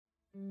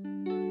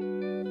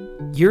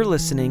You're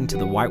listening to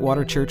the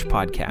Whitewater Church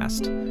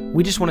podcast.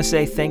 We just want to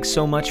say thanks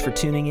so much for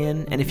tuning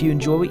in, and if you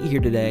enjoy what you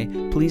hear today,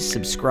 please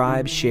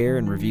subscribe, share,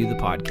 and review the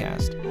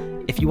podcast.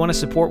 If you want to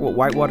support what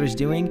Whitewater's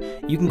doing,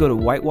 you can go to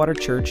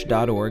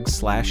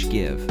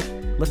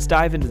whitewaterchurch.org/give. Let's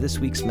dive into this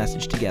week's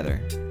message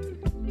together.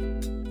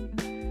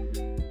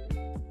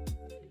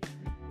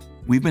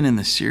 We've been in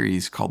this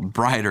series called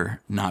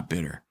Brighter, Not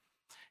Bitter.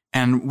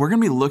 And we're going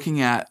to be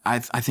looking at, I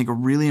think, a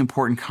really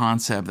important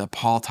concept that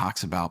Paul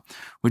talks about,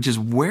 which is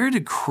where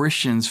do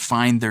Christians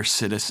find their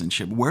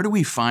citizenship? Where do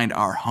we find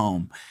our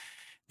home?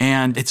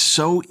 And it's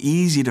so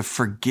easy to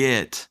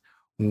forget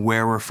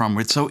where we're from.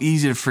 It's so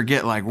easy to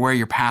forget like where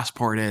your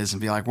passport is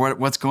and be like,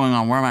 what's going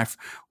on? Where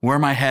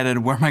am I headed?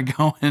 Where am I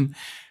going?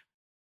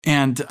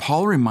 And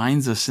Paul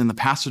reminds us in the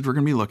passage we're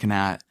going to be looking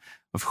at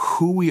of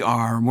who we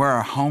are, where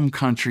our home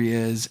country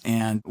is,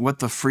 and what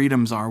the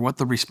freedoms are, what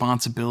the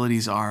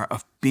responsibilities are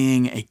of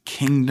being a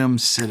kingdom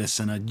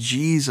citizen, a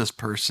Jesus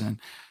person.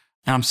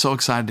 And I'm so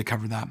excited to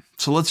cover that.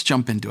 So let's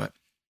jump into it.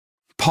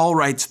 Paul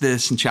writes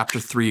this in chapter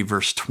 3,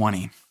 verse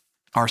 20.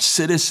 Our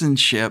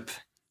citizenship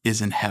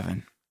is in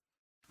heaven.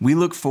 We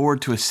look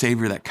forward to a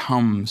Savior that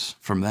comes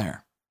from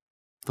there,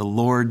 the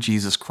Lord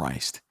Jesus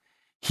Christ.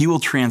 He will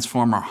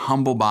transform our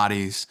humble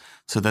bodies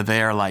so that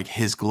they are like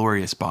his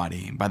glorious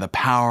body by the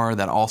power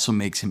that also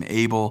makes him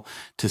able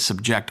to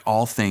subject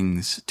all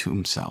things to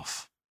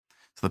himself.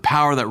 So the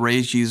power that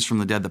raised Jesus from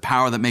the dead, the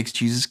power that makes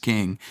Jesus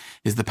king,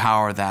 is the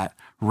power that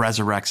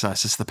resurrects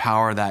us. It's the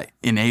power that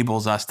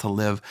enables us to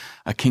live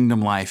a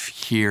kingdom life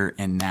here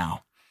and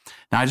now.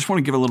 Now, I just want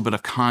to give a little bit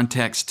of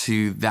context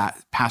to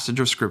that passage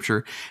of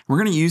scripture. We're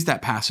going to use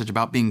that passage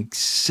about being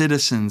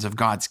citizens of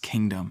God's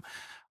kingdom.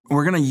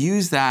 We're going to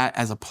use that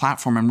as a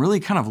platform and really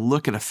kind of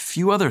look at a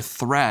few other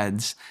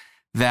threads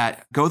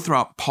that go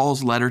throughout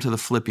Paul's letter to the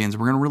Philippians.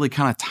 We're going to really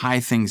kind of tie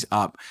things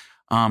up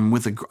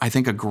with, I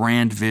think, a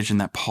grand vision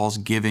that Paul's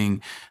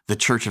giving the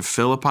church of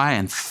Philippi.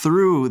 And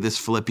through this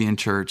Philippian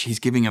church, he's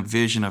giving a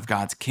vision of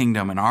God's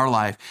kingdom in our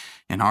life,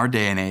 in our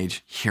day and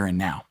age, here and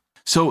now.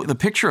 So the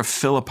picture of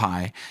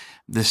Philippi,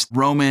 this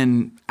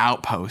Roman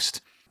outpost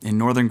in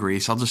northern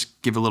Greece, I'll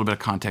just give a little bit of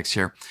context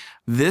here.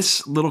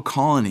 This little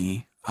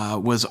colony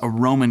was a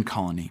Roman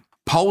colony.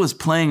 Paul was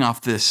playing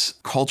off this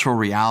cultural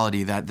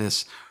reality that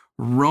this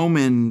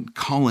Roman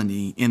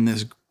colony in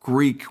this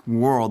Greek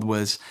world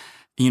was,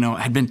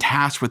 had been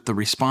tasked with the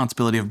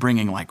responsibility of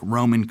bringing like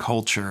Roman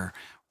culture,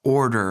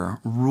 order,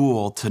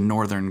 rule to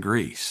northern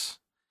Greece.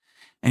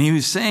 And he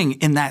was saying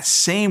in that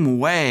same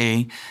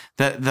way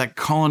that the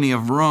colony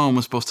of Rome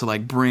was supposed to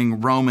like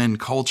bring Roman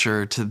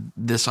culture to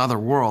this other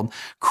world,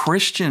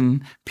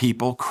 Christian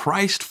people,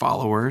 Christ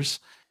followers,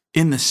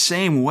 in the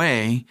same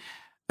way,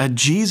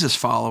 Jesus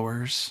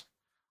followers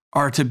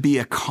are to be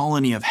a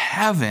colony of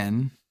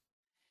heaven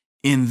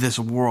in this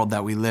world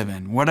that we live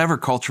in, whatever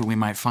culture we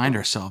might find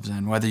ourselves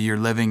in, whether you're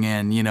living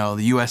in,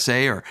 the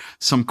USA or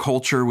some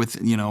culture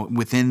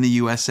within the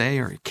USA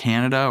or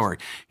Canada, or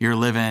you're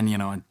living,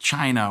 in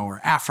China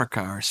or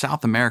Africa or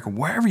South America,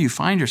 wherever you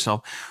find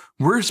yourself,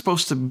 we're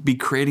supposed to be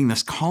creating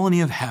this colony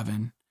of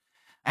heaven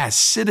as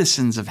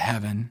citizens of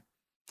heaven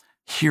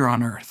here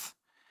on earth.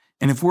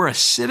 And if we're a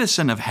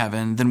citizen of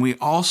heaven, then we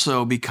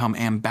also become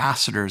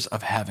ambassadors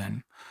of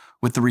heaven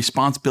with the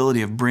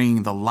responsibility of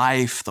bringing the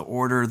life, the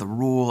order, the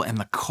rule, and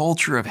the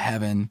culture of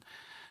heaven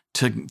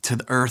to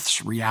the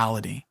earth's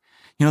reality.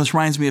 This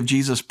reminds me of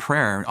Jesus'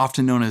 prayer,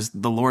 often known as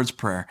the Lord's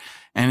Prayer.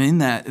 And in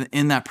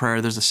that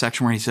prayer, there's a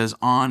section where he says,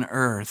 on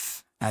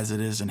earth as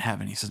it is in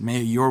heaven. He says, may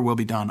your will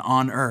be done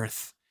on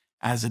earth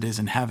as it is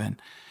in heaven.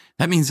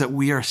 That means that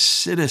we are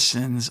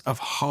citizens of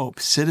hope,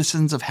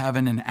 citizens of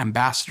heaven and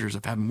ambassadors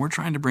of heaven. We're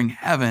trying to bring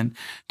heaven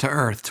to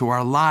earth, to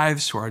our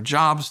lives, to our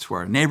jobs, to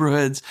our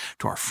neighborhoods,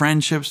 to our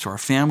friendships, to our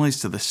families,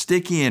 to the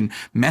sticky and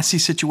messy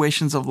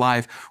situations of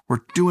life. We're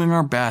doing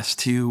our best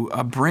to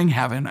bring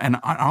heaven and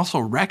also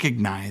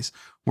recognize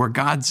where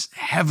God's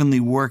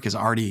heavenly work is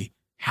already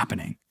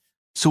happening.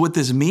 So what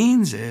this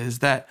means is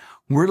that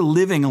we're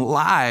living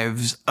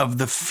lives of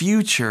the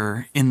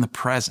future in the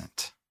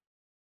present.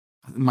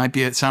 It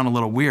might sound a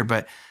little weird,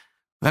 but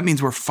that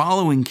means we're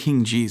following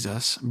King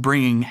Jesus,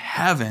 bringing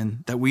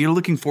heaven, that we are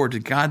looking forward to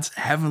God's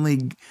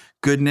heavenly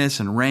goodness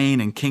and reign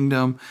and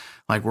kingdom,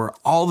 like where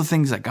all the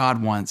things that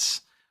God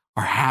wants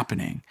are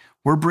happening.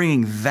 We're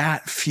bringing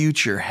that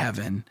future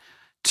heaven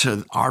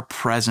to our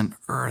present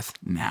earth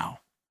now.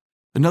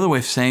 Another way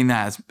of saying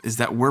that is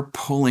that we're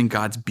pulling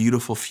God's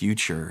beautiful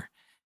future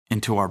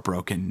into our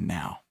broken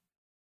now.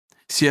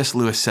 C.S.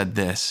 Lewis said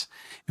this: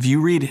 if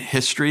you read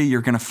history, you're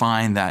going to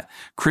find that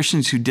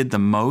Christians who did the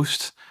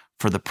most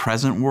for the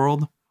present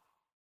world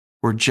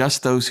were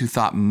just those who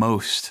thought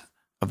most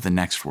of the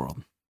next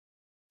world.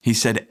 He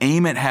said,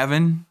 aim at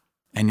heaven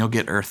and you'll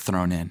get earth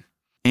thrown in.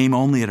 Aim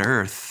only at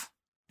earth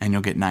and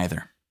you'll get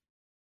neither.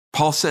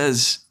 Paul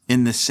says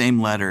in this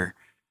same letter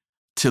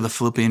to the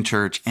Philippian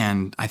church,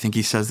 and I think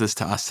he says this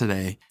to us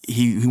today,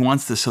 he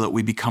wants this so that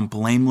we become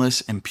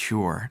blameless and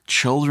pure,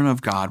 children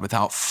of God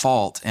without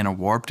fault in a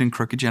warped and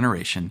crooked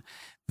generation.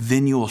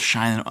 Then you will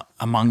shine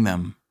among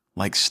them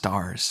like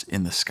stars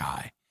in the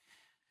sky.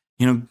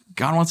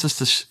 God wants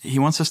us He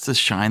wants us to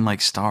shine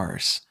like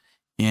stars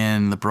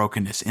in the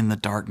brokenness, in the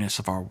darkness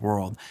of our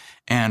world.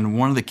 And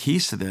one of the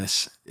keys to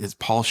this is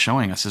Paul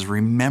showing us is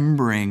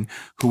remembering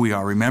who we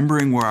are,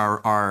 remembering where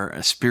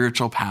our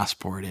spiritual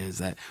passport is,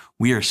 that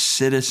we are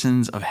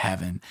citizens of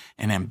heaven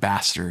and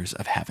ambassadors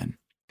of heaven.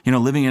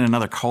 Living in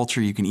another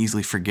culture, you can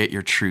easily forget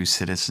your true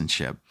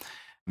citizenship.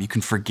 You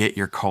can forget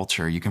your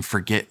culture. You can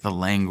forget the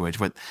language,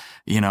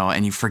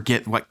 and you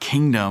forget what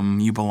kingdom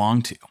you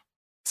belong to.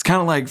 It's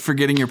kind of like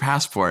forgetting your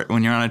passport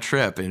when you're on a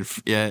trip. And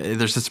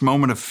there's this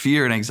moment of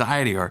fear and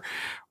anxiety, or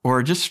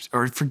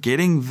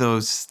forgetting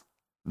those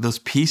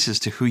pieces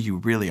to who you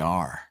really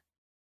are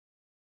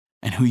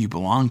and who you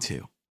belong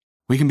to.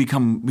 We can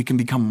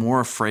become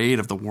more afraid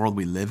of the world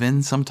we live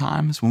in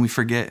sometimes when we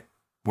forget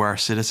where our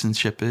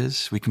citizenship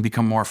is. We can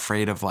become more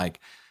afraid of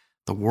like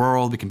the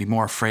world. We can be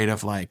more afraid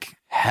of like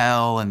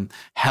hell and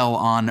hell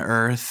on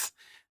earth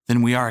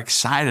than we are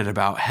excited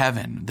about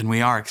heaven, than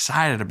we are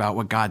excited about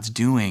what God's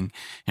doing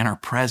in our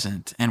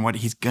present and what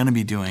He's going to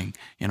be doing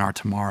in our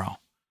tomorrow.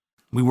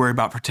 We worry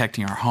about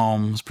protecting our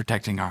homes,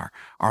 protecting our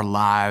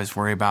lives,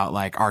 worry about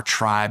like our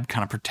tribe,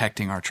 kind of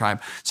protecting our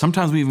tribe.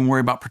 Sometimes we even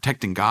worry about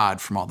protecting God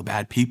from all the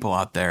bad people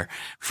out there.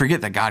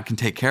 Forget that God can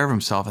take care of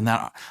Himself, and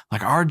that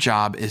like our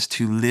job is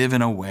to live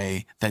in a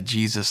way that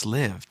Jesus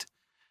lived,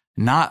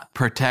 not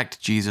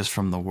protect Jesus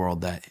from the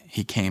world that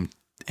He came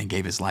and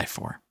gave His life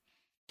for.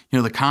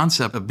 The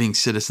concept of being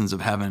citizens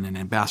of heaven and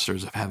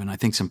ambassadors of heaven, I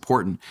think, is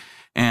important.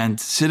 And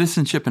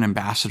citizenship and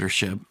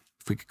ambassadorship,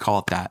 if we could call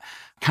it that,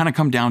 kind of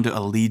come down to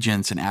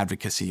allegiance and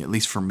advocacy, at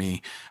least for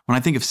me. When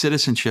I think of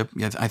citizenship,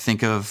 I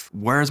think of,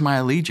 where is my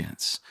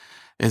allegiance?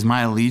 Is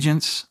my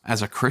allegiance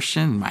as a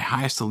Christian, my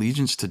highest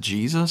allegiance to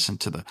Jesus and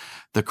to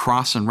the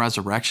cross and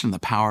resurrection, the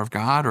power of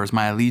God? Or is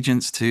my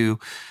allegiance to,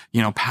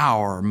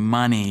 power,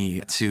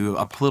 money, to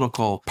a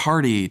political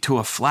party, to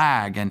a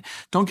flag? And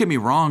don't get me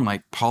wrong,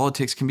 like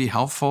politics can be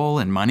helpful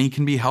and money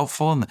can be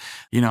helpful. And,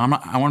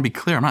 I want to be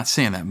clear. I'm not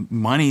saying that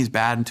money is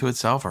bad into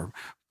itself, or,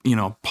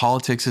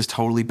 politics is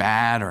totally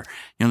bad, or,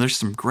 there's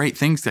some great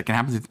things that can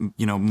happen with,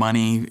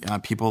 money,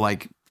 people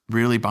like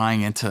really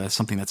buying into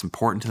something that's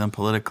important to them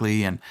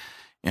politically and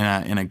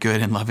in a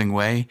good and loving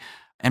way.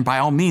 And by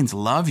all means,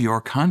 love your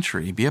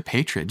country, be a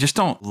patriot. Just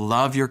don't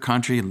love your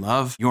country,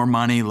 love your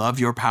money, love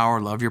your power,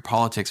 love your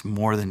politics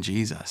more than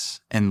Jesus,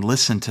 and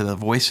listen to the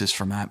voices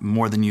from that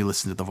more than you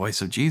listen to the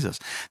voice of Jesus.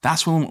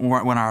 That's when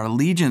our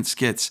allegiance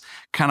gets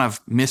kind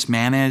of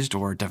mismanaged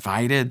or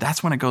divided.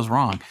 That's when it goes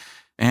wrong.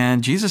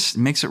 And Jesus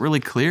makes it really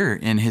clear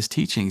in His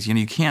teachings.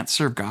 You can't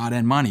serve God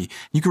and money.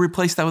 You can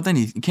replace that with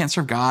anything. You can't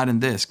serve God and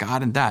this,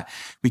 God and that.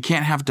 We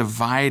can't have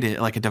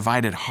a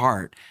divided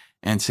heart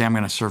and say, I'm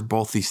going to serve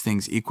both these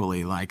things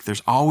equally. Like,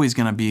 there's always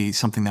going to be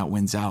something that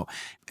wins out.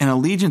 And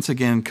allegiance,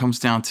 again, comes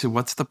down to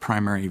what's the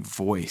primary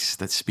voice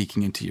that's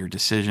speaking into your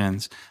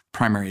decisions,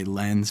 primary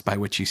lens by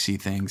which you see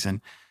things.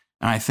 And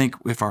I think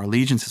if our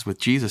allegiance is with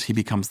Jesus, He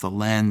becomes the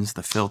lens,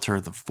 the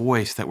filter, the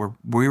voice that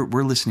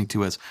we're listening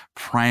to as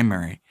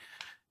primary.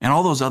 And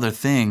all those other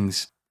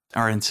things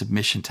are in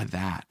submission to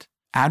that.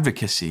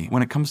 Advocacy,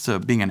 when it comes to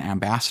being an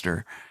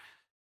ambassador,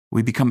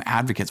 we become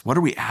advocates. What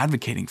are we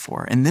advocating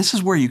for? And this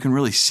is where you can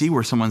really see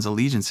where someone's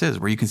allegiance is,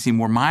 where you can see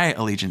where my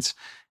allegiance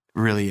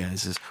really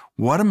is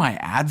what am I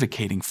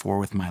advocating for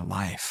with my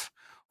life?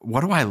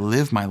 What do I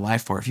live my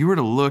life for? If you were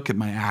to look at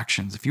my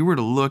actions, if you were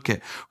to look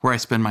at where I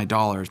spend my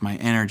dollars, my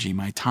energy,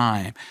 my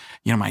time,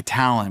 my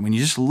talent, when you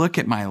just look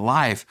at my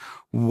life,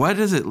 what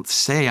does it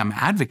say I'm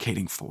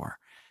advocating for?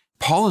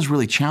 Paul is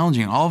really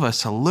challenging all of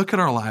us to look at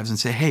our lives and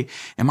say, hey,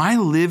 am I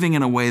living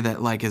in a way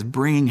that like is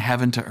bringing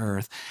heaven to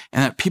earth,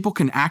 and that people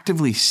can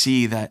actively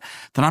see that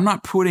I'm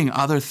not putting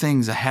other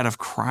things ahead of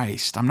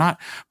Christ. I'm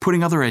not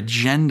putting other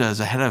agendas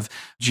ahead of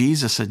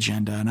Jesus'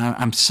 agenda. And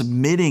I'm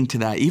submitting to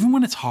that, even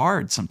when it's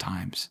hard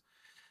sometimes,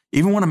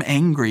 even when I'm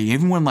angry,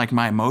 even when like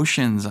my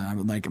emotions,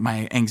 like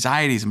my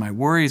anxieties and my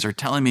worries are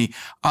telling me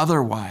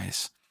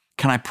otherwise.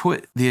 Can I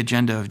put the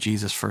agenda of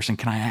Jesus first? And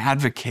can I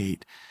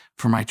advocate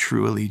for my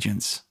true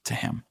allegiance to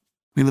Him?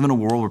 We live in a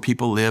world where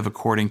people live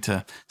according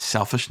to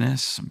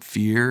selfishness and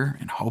fear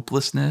and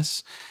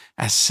hopelessness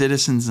as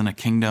citizens in a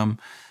kingdom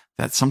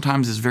that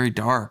sometimes is very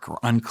dark or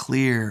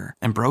unclear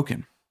and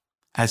broken.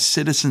 As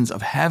citizens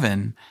of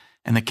heaven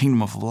and the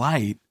kingdom of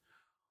light,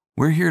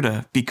 we're here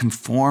to be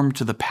conformed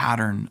to the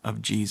pattern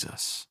of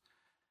Jesus,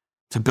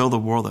 to build a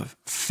world of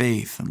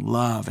faith and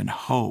love and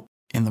hope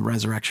in the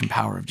resurrection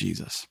power of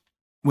Jesus.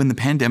 When the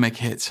pandemic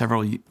hit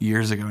several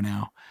years ago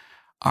now,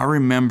 I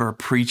remember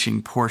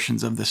preaching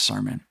portions of this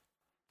sermon.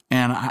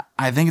 And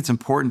I think it's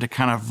important to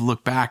kind of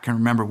look back and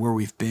remember where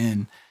we've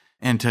been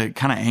and to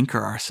kind of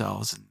anchor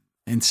ourselves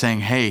in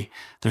saying, hey,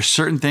 there's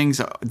certain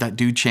things that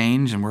do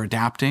change and we're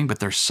adapting, but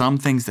there's some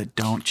things that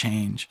don't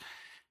change.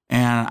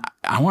 And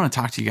I want to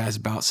talk to you guys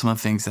about some of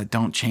the things that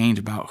don't change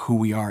about who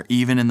we are,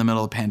 even in the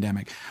middle of a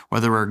pandemic,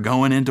 whether we're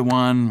going into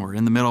one, we're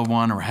in the middle of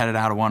one, or headed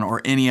out of one,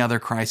 or any other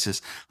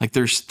crisis. Like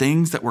there's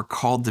things that we're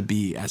called to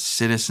be as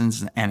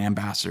citizens and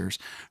ambassadors,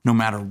 no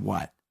matter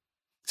what.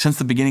 Since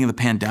the beginning of the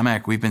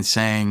pandemic, we've been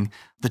saying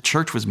the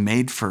church was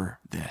made for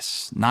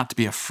this, not to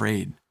be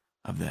afraid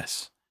of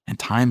this in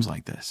times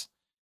like this.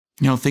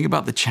 Think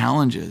about the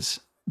challenges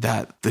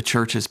that the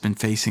church has been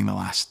facing the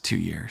last 2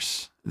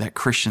 years, that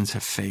Christians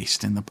have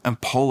faced in the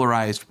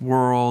polarized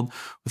world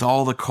with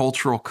all the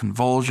cultural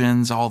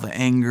convulsions, all the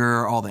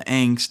anger, all the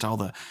angst, all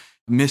the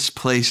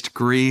misplaced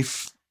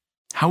grief.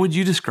 How would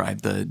you describe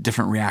the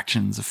different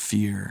reactions of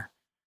fear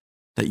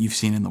that you've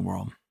seen in the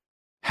world?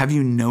 Have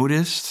you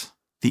noticed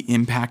the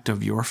impact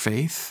of your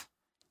faith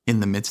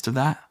in the midst of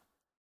that?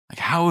 Like,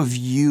 how have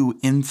you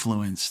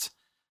influenced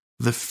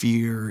the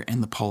fear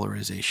and the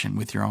polarization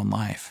with your own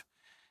life?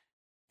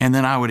 And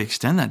then I would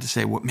extend that to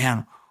say,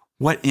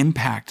 what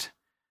impact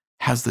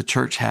has the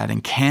church had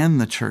and can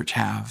the church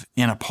have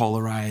in a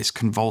polarized,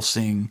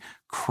 convulsing,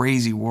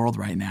 crazy world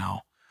right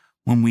now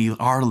when we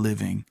are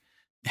living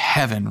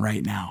heaven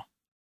right now?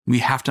 We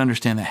have to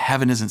understand that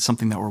heaven isn't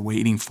something that we're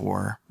waiting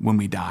for when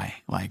we die.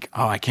 Like,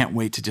 I can't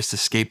wait to just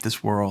escape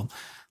this world.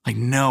 Like,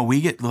 no,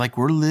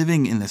 we're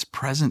living in this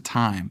present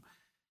time,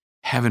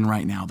 heaven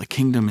right now. The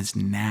kingdom is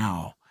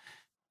now.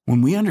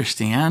 When we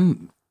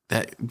understand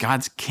that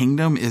God's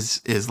kingdom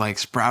is like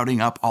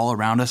sprouting up all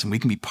around us and we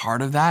can be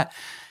part of that,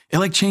 it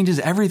like changes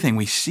everything.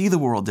 We see the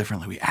world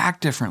differently. We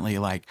act differently.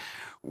 Like,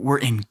 we're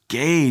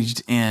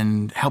engaged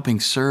in helping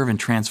serve and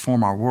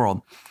transform our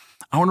world.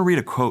 I want to read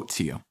a quote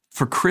to you.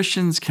 For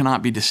Christians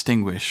cannot be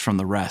distinguished from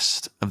the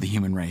rest of the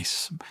human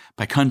race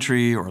by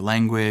country or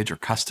language or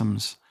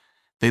customs.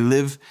 They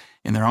live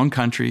in their own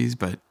countries,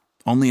 but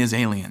only as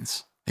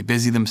aliens. They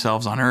busy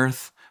themselves on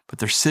earth, but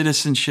their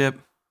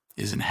citizenship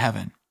is in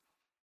heaven.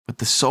 But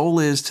the soul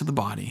is to the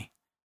body.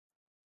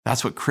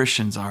 That's what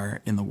Christians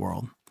are in the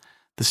world.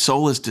 The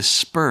soul is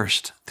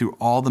dispersed through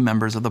all the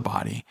members of the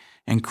body,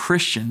 and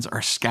Christians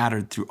are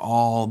scattered through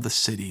all the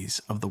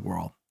cities of the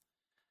world.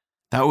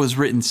 That was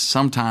written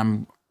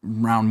sometime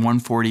around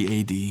 140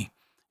 AD in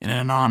an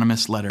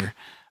anonymous letter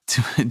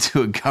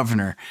to a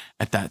governor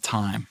at that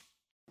time.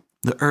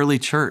 The early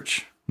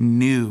church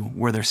knew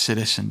where their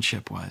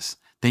citizenship was.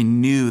 They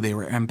knew they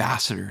were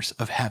ambassadors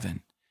of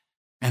heaven.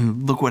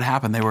 And look what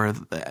happened. They were,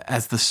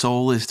 as the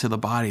soul is to the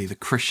body, the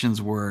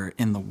Christians were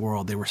in the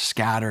world. They were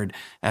scattered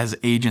as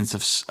agents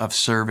of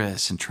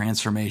service and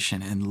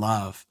transformation and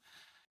love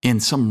in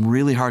some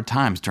really hard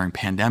times during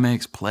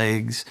pandemics,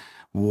 plagues,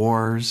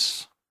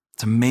 wars.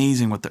 It's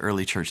amazing what the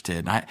early church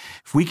did.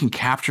 If we can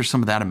capture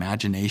some of that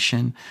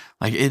imagination,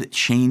 like, it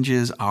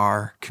changes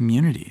our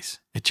communities.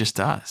 It just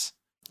does.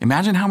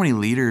 Imagine how many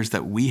leaders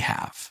that we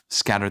have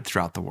scattered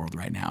throughout the world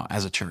right now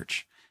as a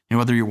church.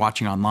 Whether you're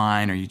watching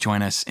online or you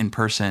join us in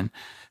person,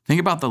 think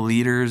about the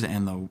leaders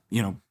and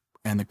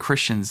the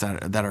Christians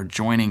that are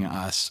joining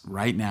us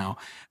right now.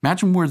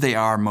 Imagine where they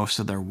are most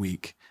of their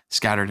week,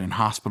 scattered in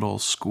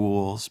hospitals,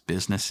 schools,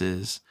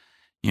 businesses,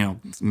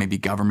 maybe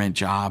government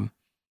job.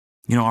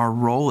 Our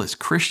role as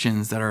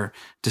Christians that are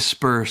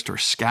dispersed or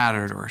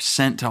scattered or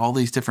sent to all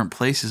these different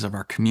places of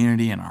our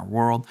community and our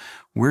world,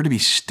 we're to be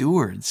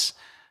stewards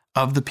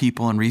of the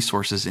people and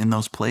resources in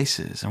those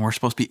places. And we're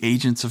supposed to be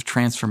agents of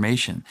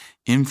transformation,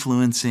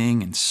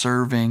 influencing and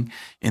serving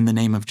in the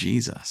name of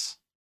Jesus.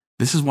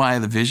 This is why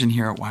the vision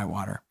here at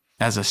Whitewater,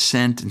 as a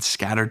sent and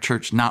scattered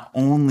church, not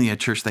only a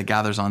church that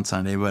gathers on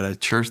Sunday, but a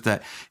church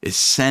that is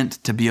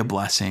sent to be a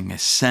blessing,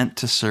 is sent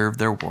to serve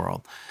their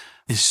world,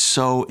 is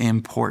so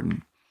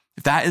important.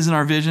 If that isn't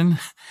our vision,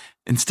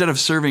 instead of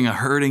serving a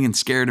hurting and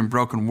scared and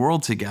broken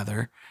world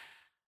together,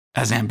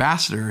 as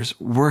ambassadors,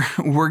 we're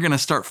going to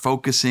start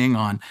focusing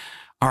on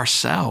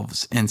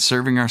ourselves and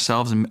serving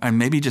ourselves and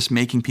maybe just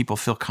making people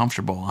feel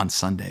comfortable on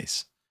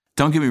Sundays.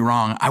 Don't get me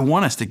wrong. I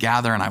want us to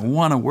gather and I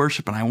want to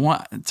worship and I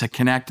want to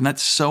connect. And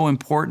that's so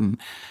important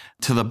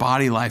to the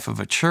body life of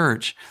a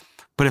church.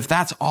 But if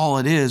that's all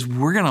it is,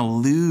 we're going to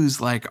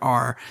lose like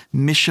our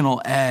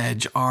missional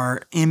edge,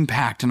 our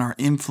impact and our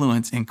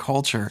influence in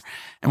culture,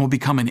 and we'll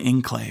become an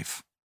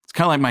enclave. It's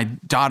kind of like my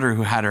daughter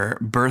who had her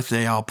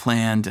birthday all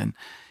planned and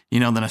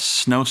then a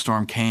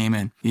snowstorm came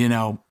and,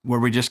 were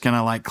we just going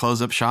to like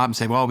close up shop and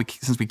say, well,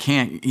 since we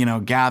can't,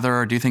 gather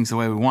or do things the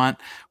way we want,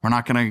 we're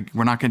not going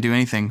to do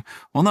anything.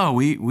 Well, no,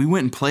 we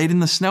went and played in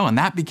the snow and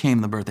that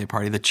became the birthday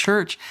party. The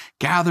church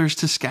gathers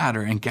to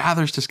scatter and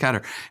gathers to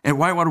scatter. At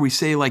Whitewater, we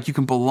say like you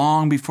can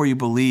belong before you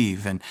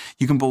believe and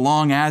you can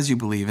belong as you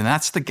believe. And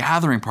that's the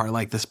gathering part,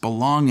 like this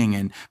belonging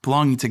and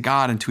belonging to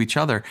God and to each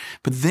other.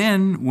 But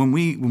then when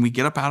we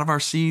get up out of our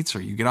seats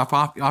or you get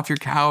off your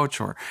couch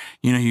or,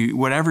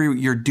 whatever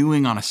you're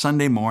doing on a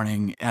Sunday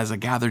morning as a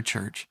gathered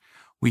church,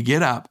 we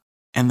get up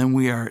and then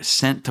we are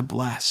sent to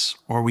bless,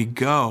 or we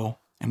go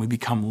and we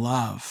become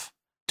love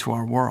to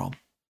our world.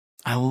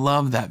 I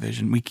love that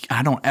vision.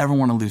 I don't ever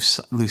want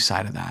to lose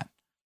sight of that.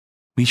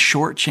 We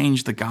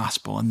shortchange the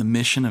gospel and the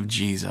mission of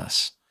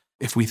Jesus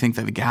if we think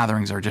that the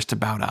gatherings are just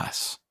about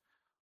us.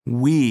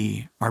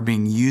 We are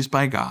being used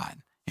by God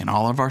in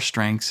all of our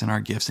strengths and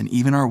our gifts and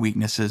even our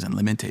weaknesses and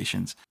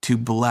limitations to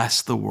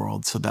bless the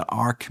world so that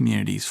our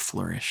communities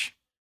flourish.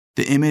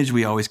 The image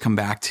we always come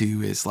back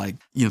to is like,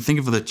 think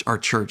of our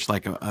church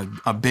like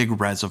a big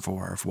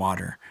reservoir of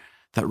water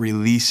that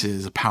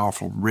releases a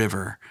powerful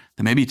river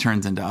that maybe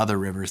turns into other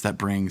rivers that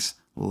brings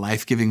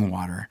life-giving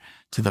water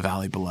to the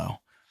valley below.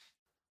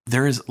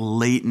 There is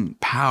latent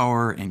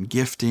power and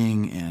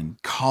gifting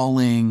and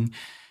calling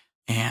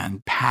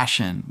and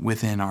passion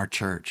within our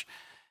church.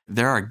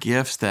 There are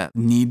gifts that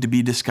need to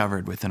be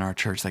discovered within our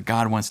church that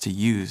God wants to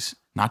use,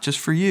 not just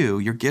for you.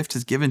 Your gift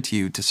is given to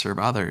you to serve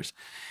others.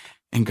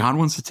 And God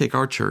wants to take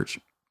our church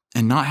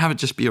and not have it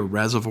just be a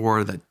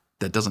reservoir that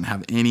doesn't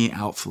have any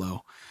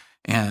outflow.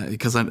 And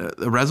because a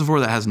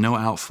reservoir that has no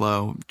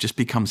outflow just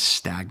becomes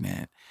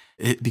stagnant.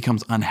 It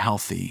becomes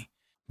unhealthy.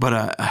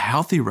 But a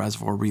healthy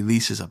reservoir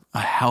releases a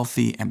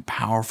healthy and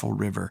powerful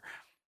river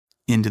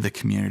into the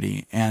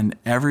community. And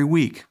every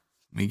week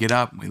we get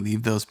up, we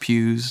leave those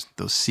pews,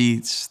 those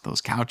seats, those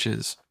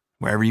couches,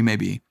 wherever you may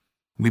be.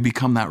 We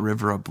become that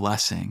river of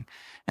blessing.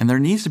 And there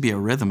needs to be a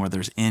rhythm where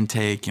there's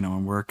intake,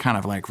 and we're kind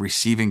of like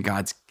receiving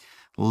God's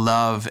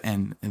love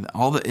and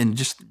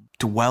just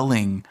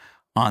dwelling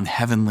on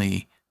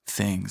heavenly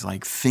things,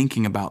 like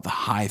thinking about the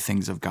high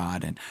things of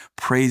God and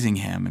praising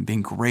him and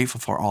being grateful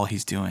for all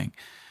he's doing.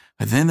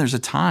 But then there's a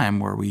time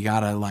where we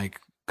gotta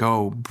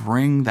go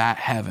bring that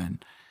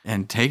heaven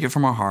and take it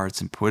from our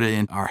hearts and put it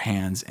in our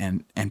hands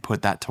and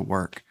put that to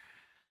work.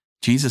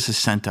 Jesus has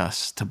sent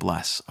us to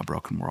bless a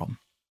broken world.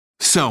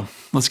 So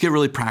let's get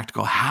really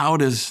practical. How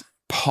does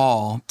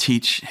Paul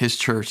teach his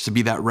church to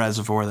be that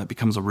reservoir that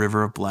becomes a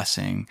river of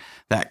blessing,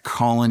 that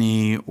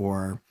colony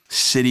or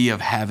city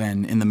of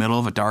heaven in the middle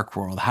of a dark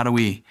world? How do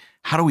we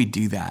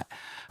do that?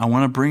 I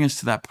want to bring us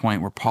to that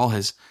point where Paul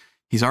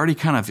he's already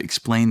kind of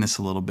explained this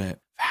a little bit,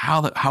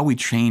 how we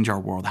change our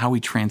world, how we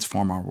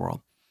transform our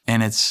world.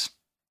 And it's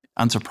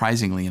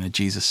unsurprisingly in a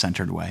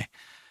Jesus-centered way.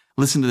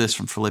 Listen to this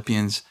from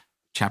Philippians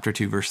chapter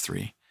 2, verse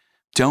 3.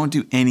 Don't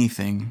do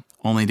anything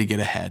only to get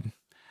ahead.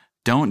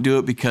 Don't do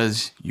it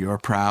because you're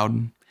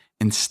proud.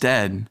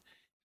 Instead,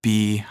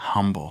 be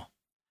humble.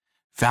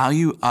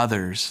 Value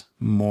others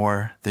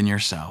more than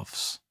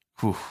yourselves.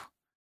 Whew.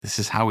 This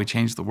is how we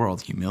change the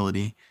world.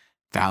 Humility,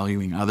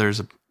 valuing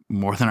others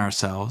more than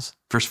ourselves.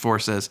 Verse 4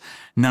 says,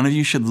 none of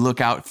you should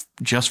look out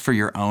just for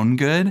your own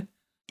good.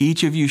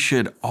 Each of you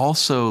should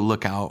also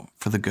look out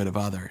for the good of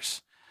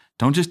others.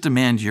 Don't just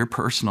demand your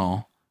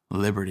personal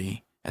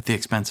liberty at the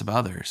expense of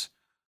others.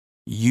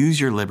 Use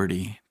your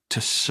liberty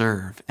to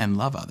serve and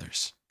love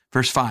others.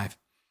 Verse 5,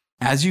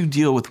 as you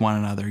deal with one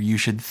another, you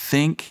should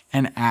think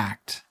and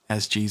act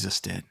as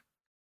Jesus did.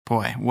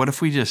 Boy, what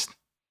if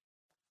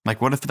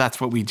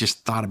that's what we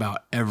just thought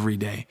about every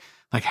day?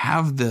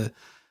 Have the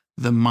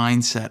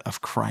mindset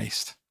of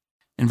Christ.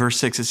 In verse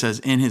 6, it says,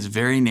 in his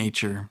very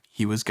nature,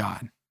 he was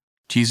God.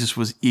 Jesus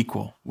was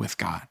equal with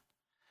God.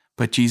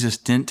 But Jesus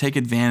didn't take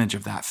advantage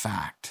of that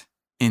fact.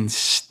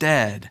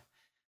 Instead,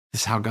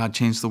 this is how God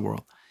changed the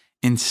world.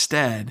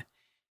 Instead,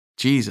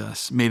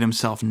 Jesus made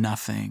himself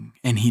nothing.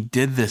 And he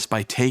did this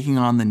by taking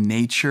on the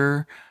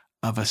nature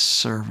of a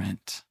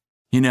servant.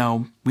 We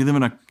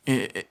live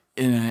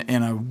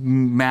in a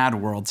mad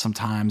world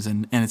sometimes.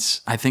 And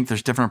I think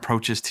there's different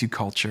approaches to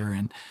culture.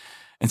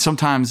 And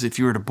sometimes if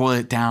you were to boil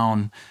it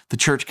down, the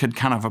church could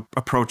kind of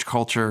approach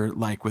culture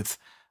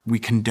we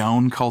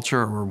condone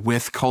culture or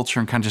with culture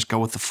and kind of just go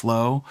with the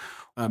flow.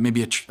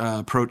 Maybe an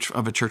approach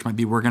of a church might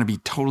be we're going to be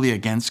totally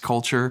against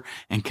culture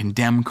and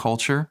condemn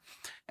culture.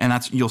 And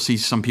you'll see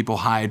some people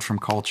hide from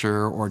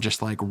culture or just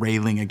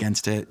railing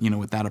against it,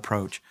 with that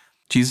approach.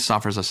 Jesus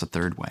offers us a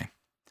third way,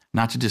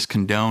 not to just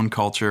condone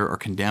culture or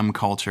condemn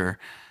culture,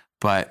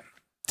 but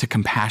to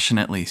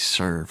compassionately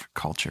serve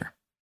culture.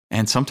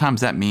 And sometimes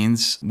that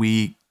means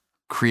we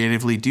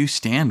creatively do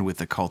stand with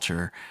the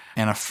culture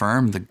and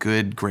affirm the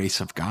good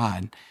grace of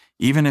God,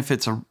 even if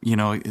it's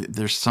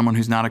there's someone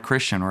who's not a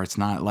Christian or it's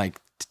not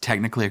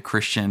technically a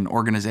Christian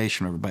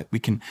organization, but we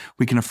can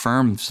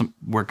affirm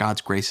where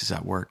God's grace is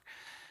at work.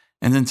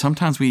 And then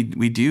sometimes we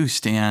do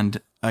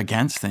stand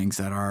against things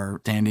that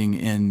are standing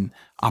in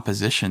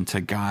opposition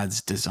to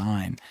God's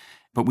design,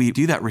 but we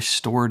do that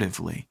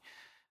restoratively.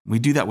 We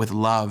do that with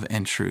love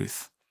and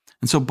truth.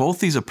 And so both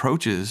these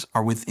approaches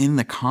are within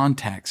the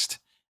context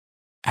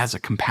as a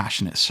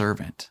compassionate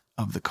servant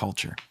of the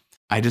culture.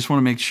 I just want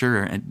to make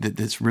sure that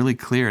it's really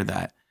clear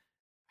that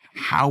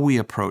how we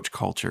approach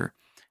culture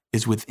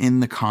is within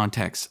the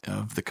context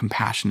of the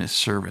compassionate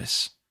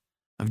service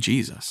of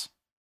Jesus.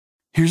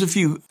 Here's a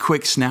few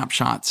quick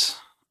snapshots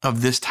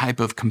of this type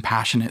of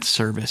compassionate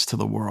service to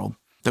the world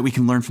that we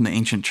can learn from the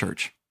ancient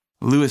church.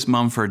 Lewis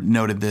Mumford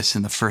noted this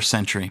in the first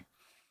century,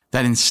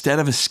 that instead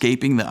of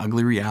escaping the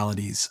ugly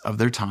realities of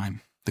their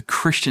time, the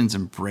Christians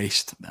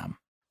embraced them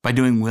by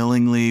doing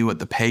willingly what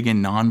the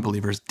pagan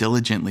non-believers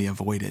diligently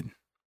avoided.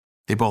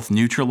 They both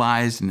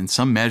neutralized and in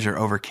some measure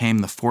overcame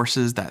the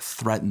forces that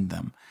threatened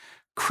them.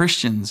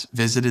 Christians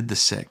visited the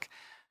sick.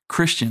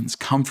 Christians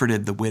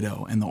comforted the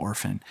widow and the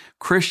orphan.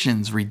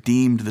 Christians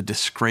redeemed the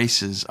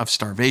disgraces of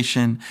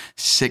starvation,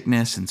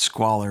 sickness, and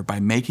squalor by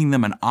making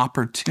them an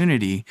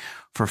opportunity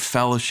for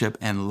fellowship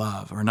and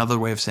love. Or another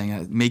way of saying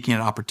it, making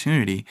an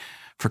opportunity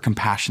for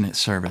compassionate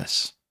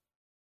service.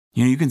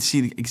 You can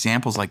see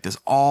examples like this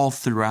all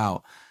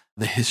throughout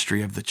the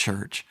history of the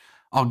church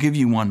I'll give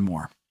you one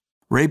more.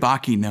 Ray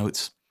Bakke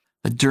notes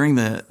that during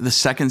the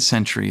 2nd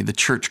century, the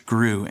church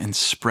grew and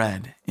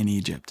spread in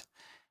Egypt.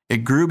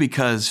 It grew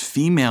because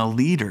female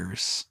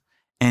leaders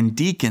and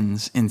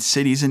deacons in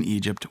cities in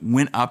Egypt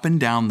went up and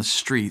down the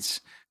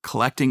streets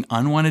collecting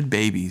unwanted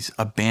babies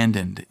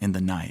abandoned in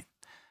the night.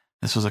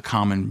 This was a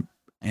common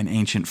and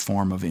ancient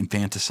form of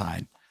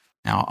infanticide.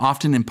 Now,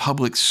 often in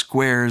public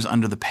squares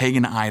under the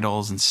pagan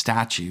idols and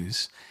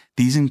statues,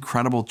 these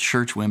incredible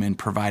church women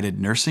provided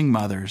nursing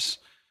mothers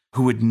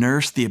who would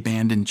nurse the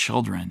abandoned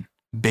children,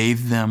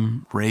 bathe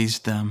them, raise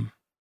them.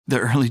 The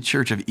early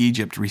church of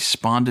Egypt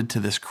responded to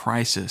this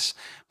crisis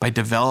by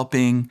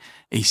developing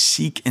a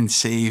seek and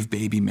save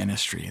baby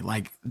ministry.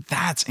 Like,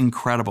 that's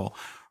incredible.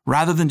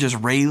 Rather than just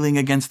railing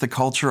against the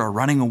culture or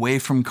running away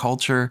from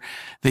culture,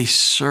 they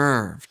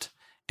served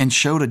and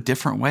showed a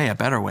different way, a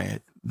better way,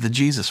 the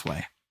Jesus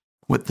way.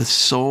 What the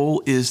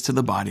soul is to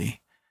the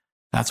body,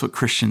 that's what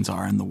Christians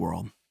are in the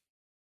world.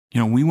 You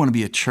know, we want to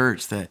be a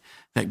church that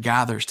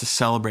gathers to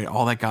celebrate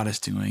all that God is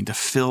doing, to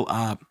fill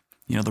up,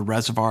 the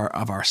reservoir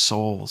of our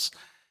souls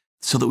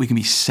so that we can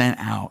be sent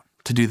out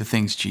to do the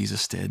things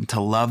Jesus did and to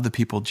love the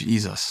people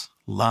Jesus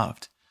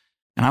loved.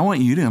 And I want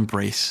you to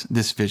embrace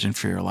this vision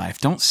for your life.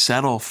 Don't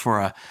settle for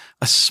a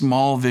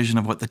small vision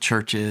of what the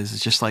church is.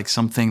 It's just like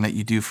something that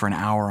you do for an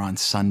hour on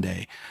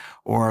Sunday.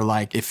 Or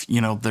like if,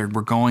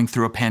 we're going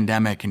through a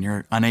pandemic and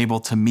you're unable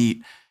to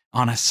meet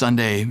on a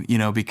Sunday,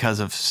 because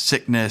of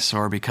sickness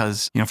or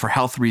because, for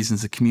health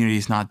reasons, the community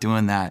is not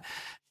doing that.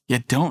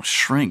 Yet don't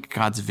shrink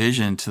God's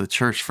vision to the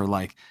church for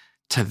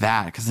to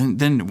that. Because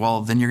then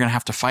you're going to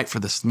have to fight for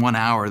this 1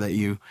 hour that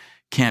you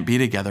can't be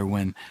together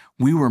when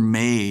we were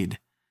made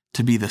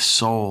to be the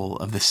soul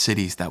of the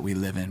cities that we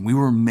live in. We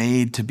were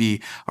made to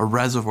be a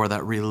reservoir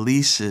that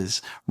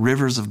releases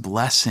rivers of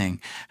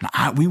blessing.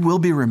 And we will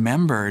be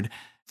remembered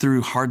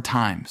through hard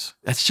times.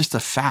 That's just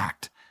a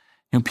fact.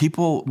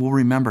 People will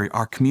remember,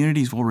 our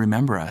communities will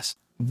remember us.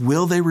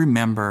 Will they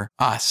remember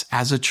us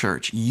as a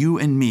church, you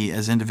and me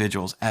as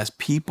individuals, as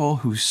people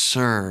who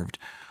served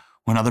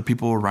when other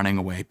people were running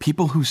away,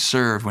 people who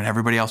served when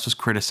everybody else was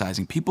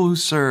criticizing, people who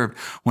served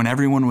when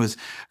everyone was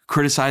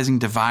criticizing,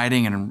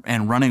 dividing,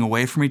 and running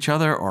away from each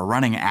other or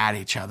running at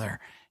each other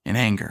in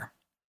anger?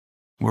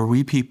 Were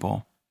we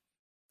people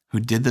who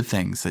did the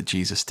things that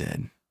Jesus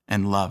did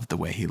and loved the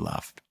way he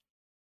loved?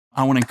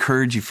 I want to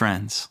encourage you,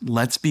 friends,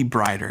 let's be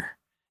brighter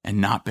and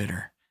not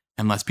bitter,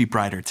 and let's be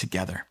brighter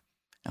together.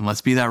 And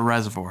let's be that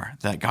reservoir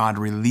that God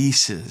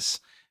releases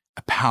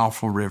a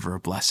powerful river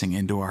of blessing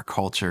into our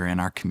culture and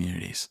our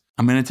communities.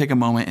 I'm going to take a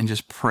moment and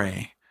just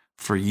pray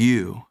for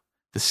you,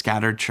 the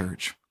scattered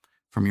church,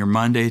 from your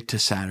Monday to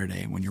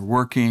Saturday, when you're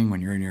working,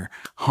 when you're in your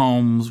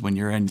homes, when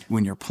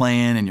you're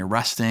playing and you're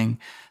resting,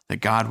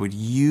 that God would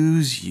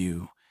use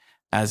you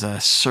as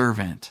a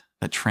servant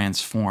that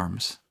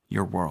transforms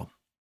your world.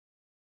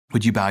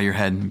 Would you bow your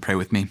head and pray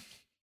with me?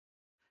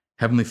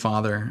 Heavenly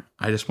Father,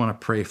 I just want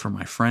to pray for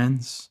my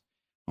friends.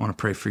 I want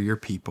to pray for your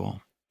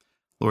people.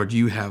 Lord,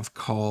 you have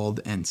called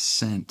and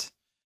sent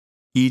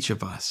each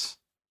of us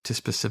to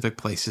specific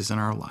places in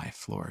our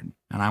life, Lord.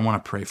 And I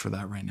want to pray for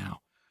that right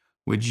now.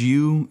 Would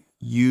you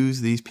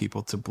use these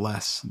people to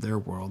bless their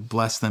world,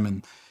 bless them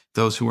and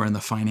those who are in the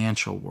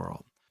financial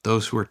world,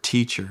 those who are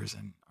teachers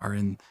and are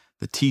in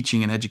the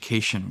teaching and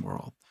education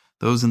world,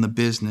 those in the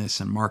business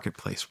and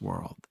marketplace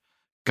world,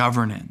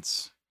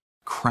 governance,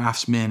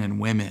 craftsmen and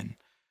women,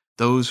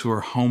 those who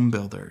are home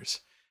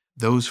builders,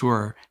 those who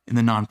are in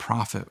the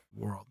nonprofit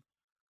world.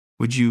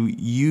 Would you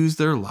use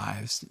their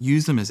lives,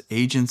 use them as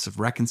agents of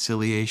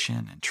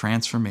reconciliation and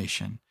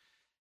transformation,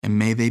 and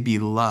may they be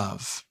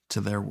love to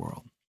their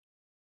world.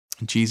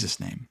 In Jesus'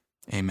 name,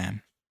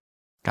 amen.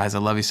 Guys, I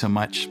love you so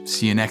much.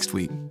 See you next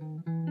week.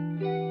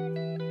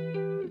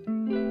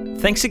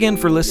 Thanks again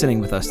for listening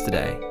with us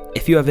today.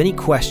 If you have any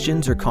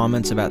questions or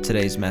comments about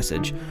today's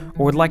message,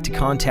 or would like to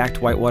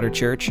contact Whitewater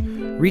Church,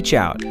 reach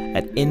out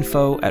at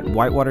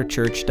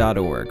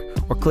info@whitewaterchurch.org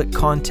or click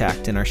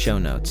contact in our show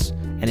notes.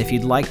 And if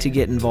you'd like to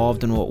get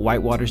involved in what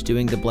Whitewater's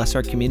doing to bless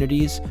our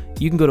communities,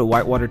 you can go to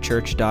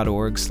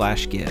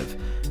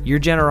whitewaterchurch.org/give. Your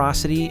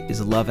generosity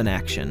is love in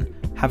action.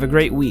 Have a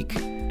great week,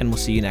 and we'll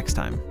see you next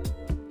time.